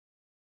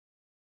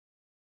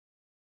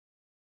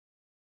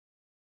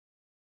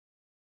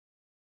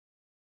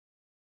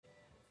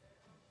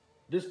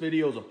This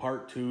video is a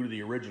part 2 to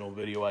the original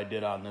video I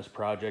did on this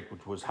project,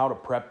 which was how to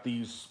prep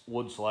these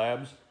wood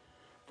slabs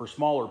for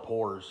smaller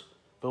pours,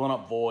 filling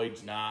up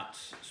voids,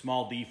 knots,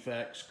 small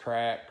defects,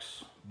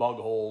 cracks, bug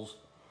holes,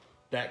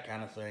 that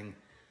kind of thing.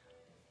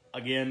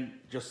 Again,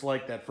 just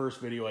like that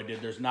first video I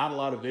did, there's not a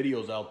lot of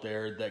videos out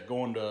there that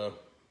go into a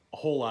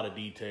whole lot of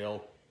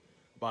detail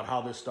about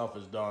how this stuff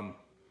is done.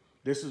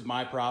 This is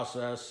my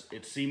process.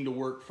 It seemed to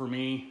work for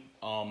me.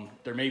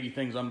 There may be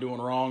things I'm doing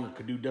wrong or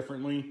could do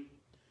differently,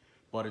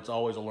 but it's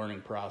always a learning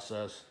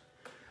process.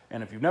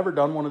 And if you've never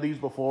done one of these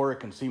before,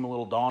 it can seem a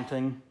little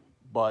daunting,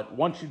 but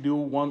once you do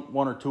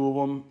one or two of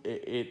them,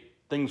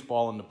 things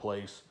fall into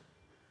place.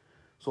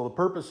 So the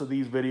purpose of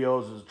these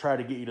videos is to try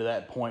to get you to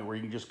that point where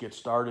you can just get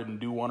started and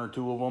do one or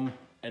two of them,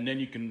 and then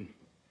you can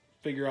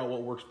figure out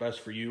what works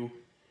best for you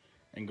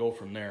and go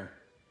from there.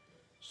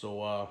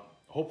 So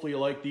hopefully you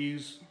like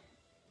these.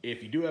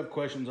 If you do have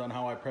questions on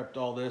how I prepped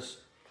all this,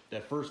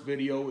 that first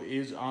video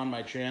is on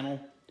my channel,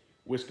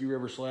 Whiskey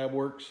River Slab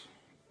Works.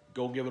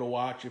 Go give it a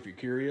watch if you're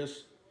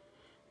curious,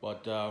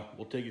 but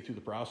we'll take you through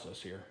the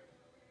process here.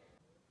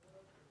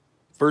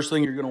 First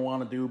thing you're going to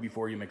want to do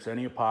before you mix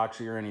any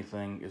epoxy or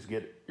anything is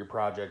get your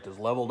project as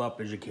leveled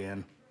up as you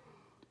can.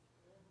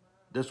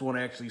 This one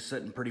actually is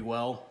sitting pretty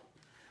well.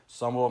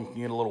 Some of them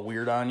can get a little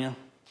weird on you.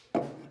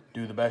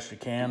 Do the best you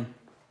can.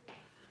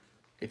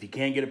 If you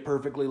can't get it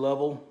perfectly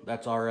level,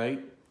 that's all right.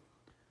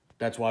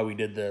 That's why we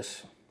did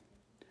this.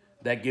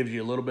 That gives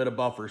you a little bit of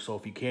buffer, so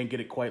if you can't get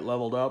it quite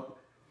leveled up,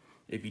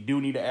 if you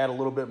do need to add a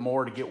little bit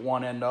more to get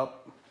one end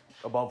up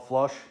above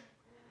flush,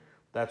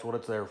 that's what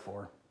it's there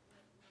for.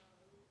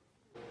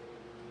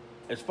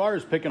 As far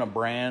as picking a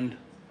brand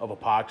of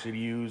epoxy to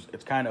use,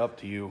 it's kind of up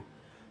to you.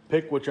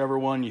 Pick whichever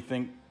one you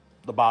think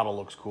the bottle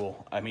looks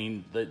cool. I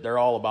mean, they're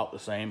all about the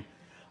same.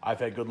 I've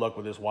had good luck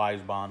with this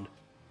Wise Bond.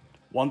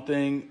 One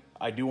thing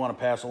I do want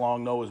to pass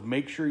along though is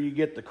make sure you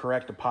get the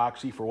correct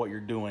epoxy for what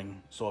you're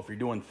doing. So if you're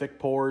doing thick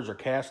pours or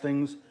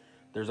castings,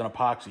 there's an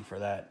epoxy for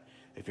that.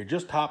 If you're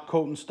just top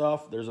coating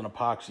stuff, there's an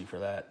epoxy for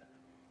that.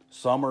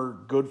 Some are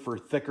good for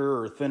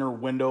thicker or thinner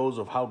windows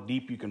of how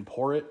deep you can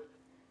pour it.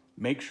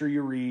 Make sure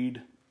you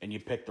read and you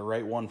pick the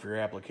right one for your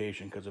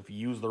application, because if you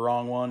use the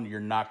wrong one, you're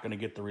not going to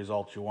get the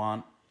results you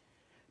want.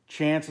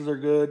 Chances are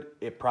good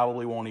it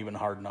probably won't even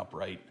harden up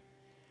right.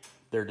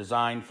 They're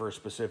designed for a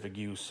specific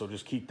use, so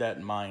just keep that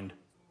in mind.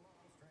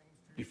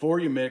 Before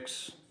you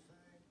mix,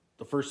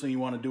 the first thing you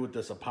want to do with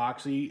this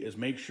epoxy is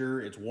make sure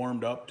it's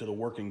warmed up to the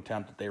working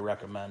temp that they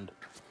recommend.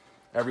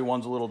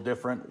 Everyone's a little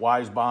different.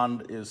 Wise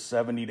Bond is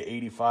 70 to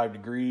 85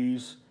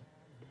 degrees.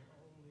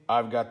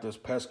 I've got this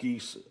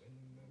pesky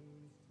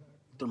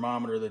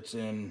thermometer that's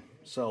in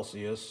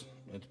Celsius.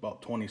 It's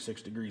about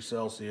 26 degrees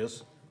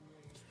Celsius,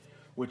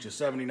 which is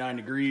 79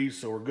 degrees,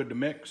 so we're good to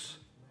mix.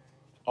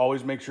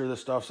 Always make sure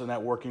this stuff's in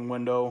that working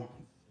window.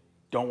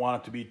 Don't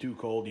want it to be too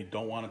cold. You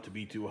don't want it to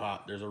be too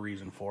hot. There's a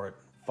reason for it.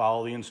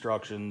 Follow the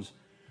instructions.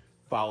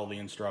 Follow the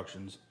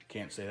instructions.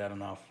 Can't say that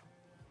enough.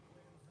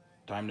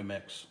 Time to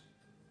mix.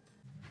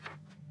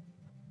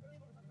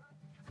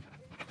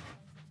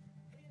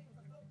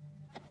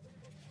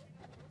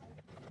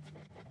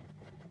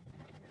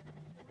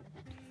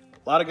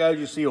 A lot of guys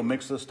you see will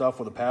mix this stuff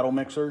with a paddle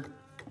mixer,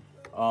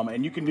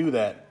 and you can do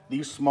that.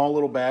 These small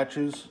little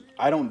batches,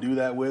 I don't do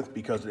that with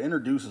because it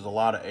introduces a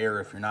lot of air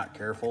if you're not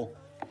careful.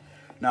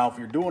 Now, if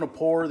you're doing a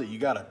pour that you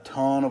got a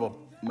ton of a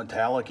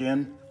metallic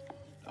in,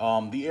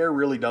 the air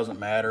really doesn't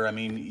matter. I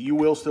mean, you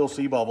will still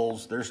see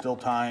bubbles. There's still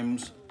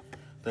times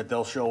that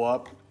they'll show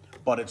up,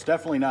 but it's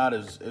definitely not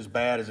as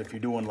bad as if you're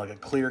doing like a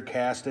clear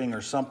casting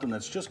or something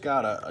that's just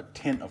got a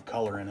tint of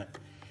color in it.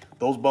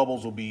 Those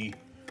bubbles will be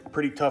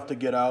pretty tough to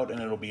get out,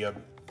 and it'll be a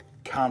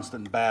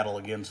constant battle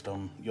against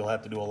them. You'll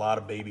have to do a lot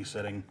of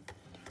babysitting.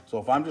 So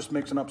if I'm just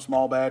mixing up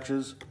small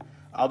batches,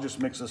 I'll just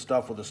mix this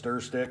stuff with a stir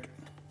stick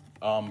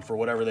for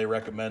whatever they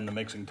recommend the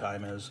mixing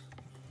time is.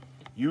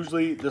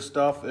 Usually this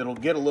stuff, it'll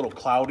get a little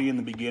cloudy in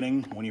the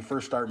beginning when you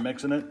first start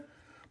mixing it,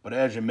 but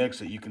as you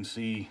mix it, you can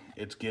see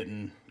it's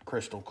getting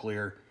crystal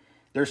clear.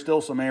 There's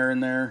still some air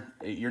in there.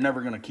 You're never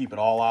going to keep it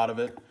all out of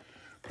it,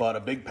 but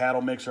a big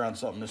paddle mixer on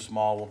something this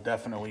small will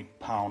definitely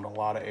pound a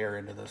lot of air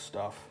into this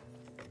stuff.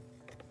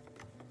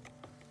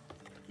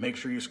 Make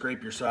sure you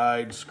scrape your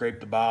sides, scrape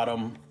the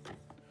bottom,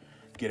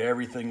 get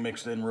everything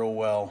mixed in real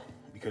well,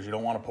 because you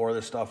don't want to pour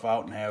this stuff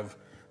out and have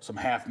some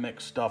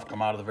half-mixed stuff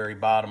come out of the very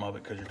bottom of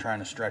it because you're trying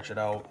to stretch it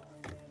out.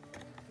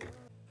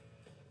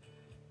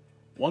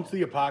 Once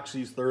the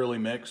epoxy is thoroughly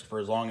mixed, for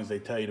as long as they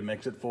tell you to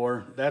mix it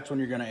for, that's when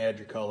you're going to add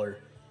your color.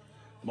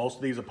 Most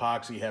of these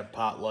epoxy have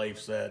pot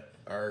lives that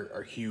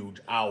are huge,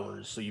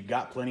 hours, so you've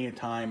got plenty of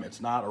time. It's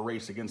not a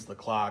race against the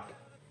clock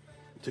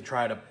to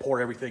try to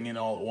pour everything in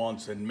all at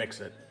once and mix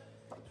it.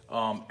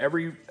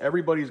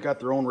 Everybody's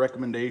got their own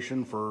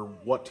recommendation for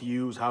what to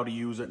use, how to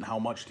use it, and how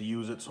much to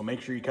use it, so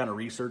make sure you kind of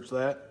research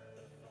that.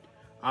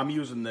 I'm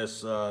using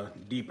this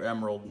deep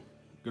emerald,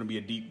 going to be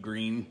a deep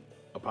green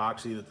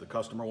epoxy that the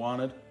customer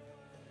wanted.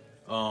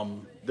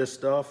 This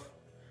stuff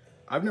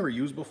I've never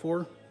used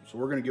before, so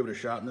we're going to give it a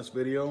shot in this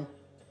video.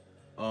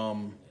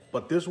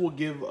 but this will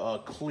give a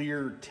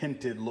clear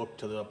tinted look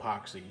to the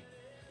epoxy.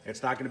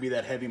 It's not going to be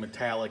that heavy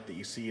metallic that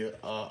you see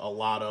a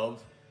lot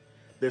of.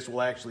 This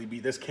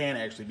can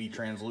actually be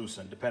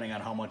translucent depending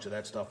on how much of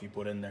that stuff you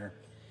put in there.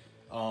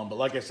 But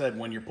like I said,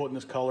 when you're putting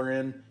this color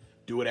in,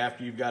 do it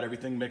after you've got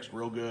everything mixed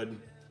real good.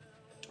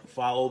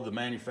 Follow the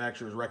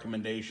manufacturer's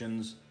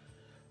recommendations.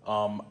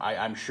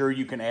 I'm sure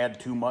you can add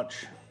too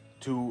much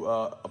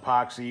to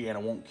epoxy and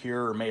it won't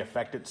cure or may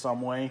affect it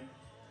some way.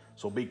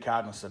 So be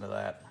cognizant of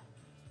that.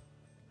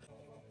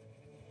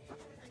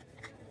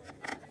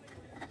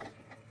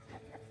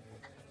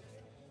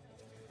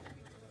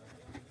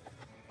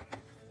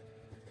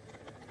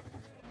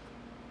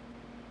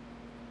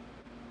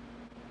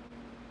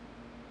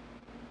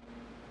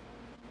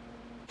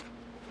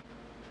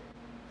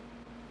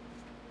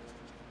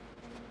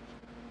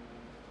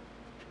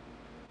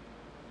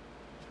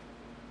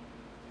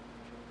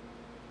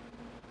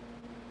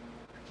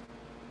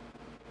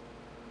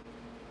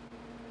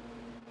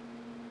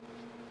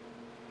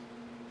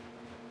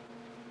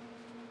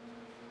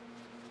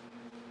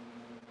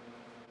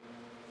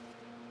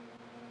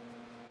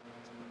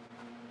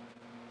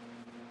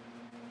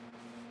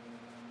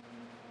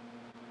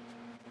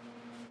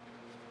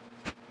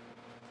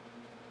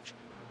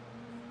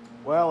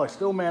 Well, I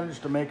still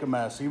managed to make a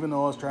mess, even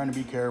though I was trying to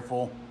be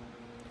careful.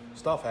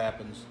 Stuff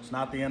happens. It's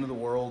not the end of the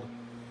world.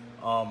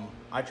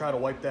 I try to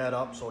wipe that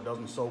up so it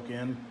doesn't soak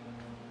in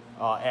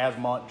as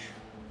much.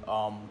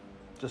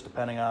 Just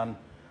depending on,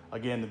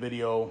 again, the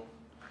video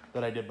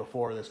that I did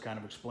before, this kind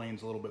of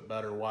explains a little bit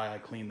better why I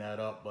cleaned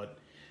that up. But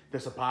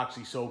this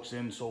epoxy soaks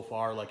in so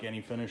far like any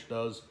finish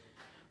does.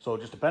 So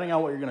just depending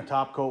on what you're going to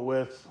top coat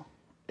with,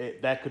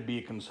 that could be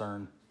a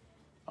concern.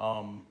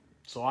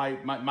 So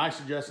my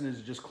suggestion is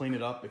to just clean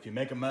it up. If you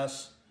make a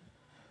mess,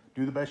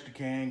 do the best you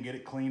can, get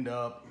it cleaned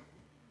up.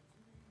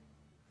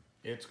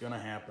 It's gonna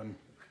happen.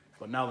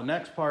 But now the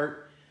next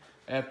part,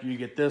 after you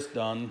get this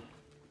done,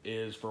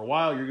 is for a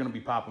while you're gonna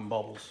be popping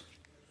bubbles.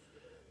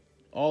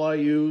 All I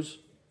use,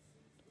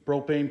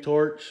 propane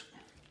torch.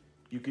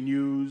 You can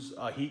use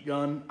a heat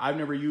gun. I've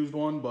never used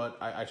one, but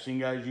I've seen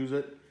guys use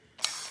it.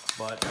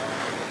 But it's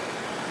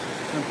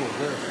as simple as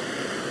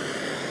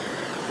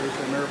this. There's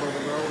some air bubble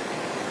go.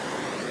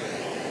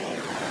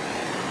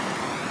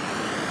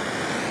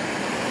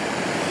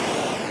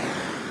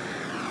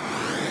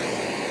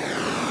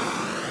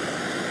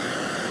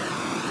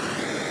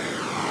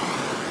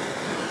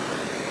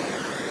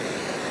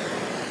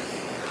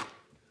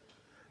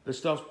 This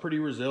stuff's pretty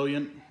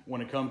resilient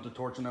when it comes to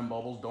torching them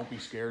bubbles. Don't be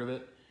scared of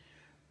it.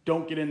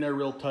 Don't get in there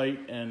real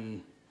tight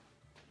and,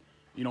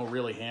 you know,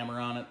 really hammer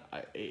on it.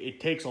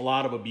 It takes a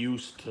lot of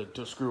abuse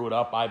to screw it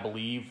up, I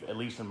believe, at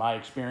least in my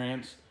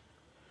experience.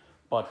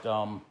 But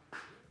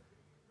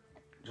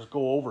just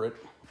go over it.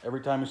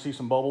 Every time you see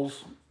some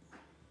bubbles,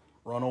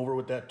 run over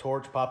with that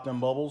torch, pop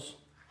them bubbles.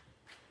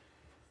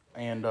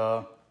 And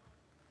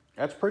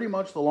that's pretty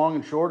much the long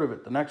and short of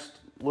it. The next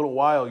little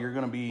while, you're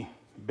going to be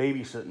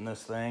babysitting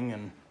this thing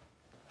and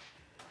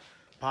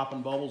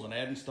popping bubbles and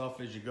adding stuff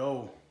as you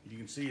go. You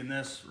can see in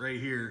this right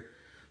here.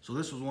 So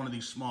this was one of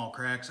these small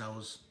cracks I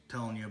was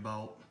telling you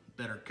about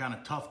that are kind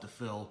of tough to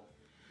fill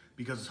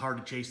because it's hard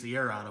to chase the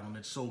air out of them.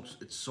 It's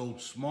so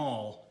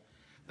small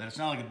that it's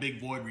not like a big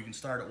void where you can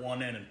start at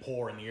one end and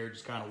pour and the air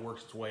just kind of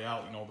works its way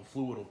out. You know, the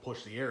fluid will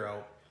push the air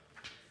out.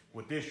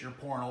 With this, you're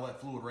pouring all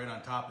that fluid right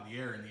on top of the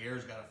air and the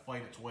air's got to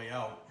fight its way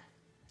out.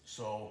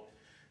 So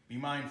be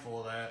mindful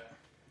of that.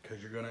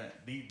 Because you're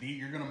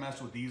gonna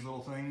mess with these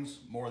little things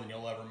more than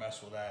you'll ever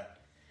mess with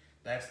that.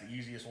 That's the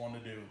easiest one to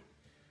do.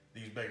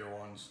 These bigger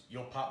ones,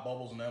 you'll pop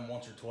bubbles in them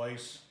once or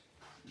twice.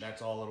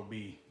 That's all it'll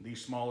be.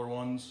 These smaller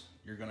ones,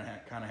 you're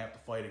gonna kind of have to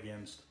fight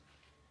against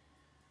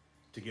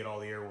to get all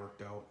the air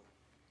worked out.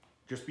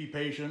 Just be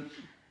patient.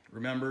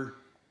 Remember,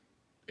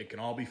 it can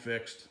all be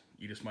fixed.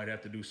 You just might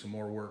have to do some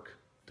more work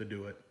to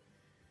do it.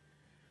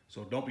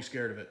 So don't be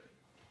scared of it.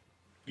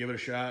 Give it a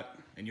shot,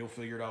 and you'll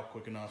figure it out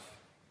quick enough.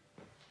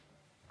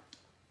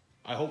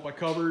 I hope I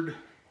covered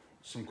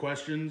some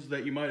questions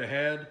that you might have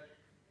had.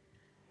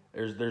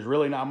 There's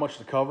really not much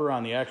to cover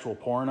on the actual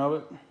pouring of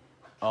it.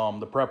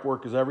 The prep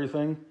work is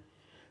everything.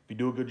 If you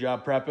do a good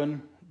job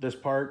prepping, this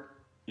part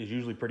is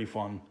usually pretty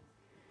fun.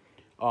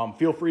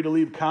 Feel free to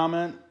leave a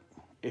comment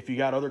if you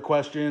got other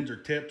questions or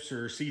tips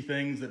or see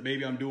things that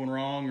maybe I'm doing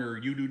wrong or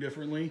you do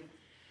differently.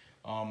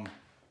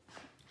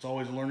 It's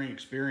always a learning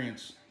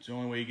experience. It's the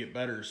only way you get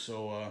better.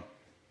 So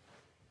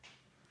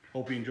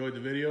hope you enjoyed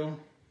the video.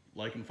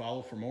 Like and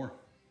follow for more.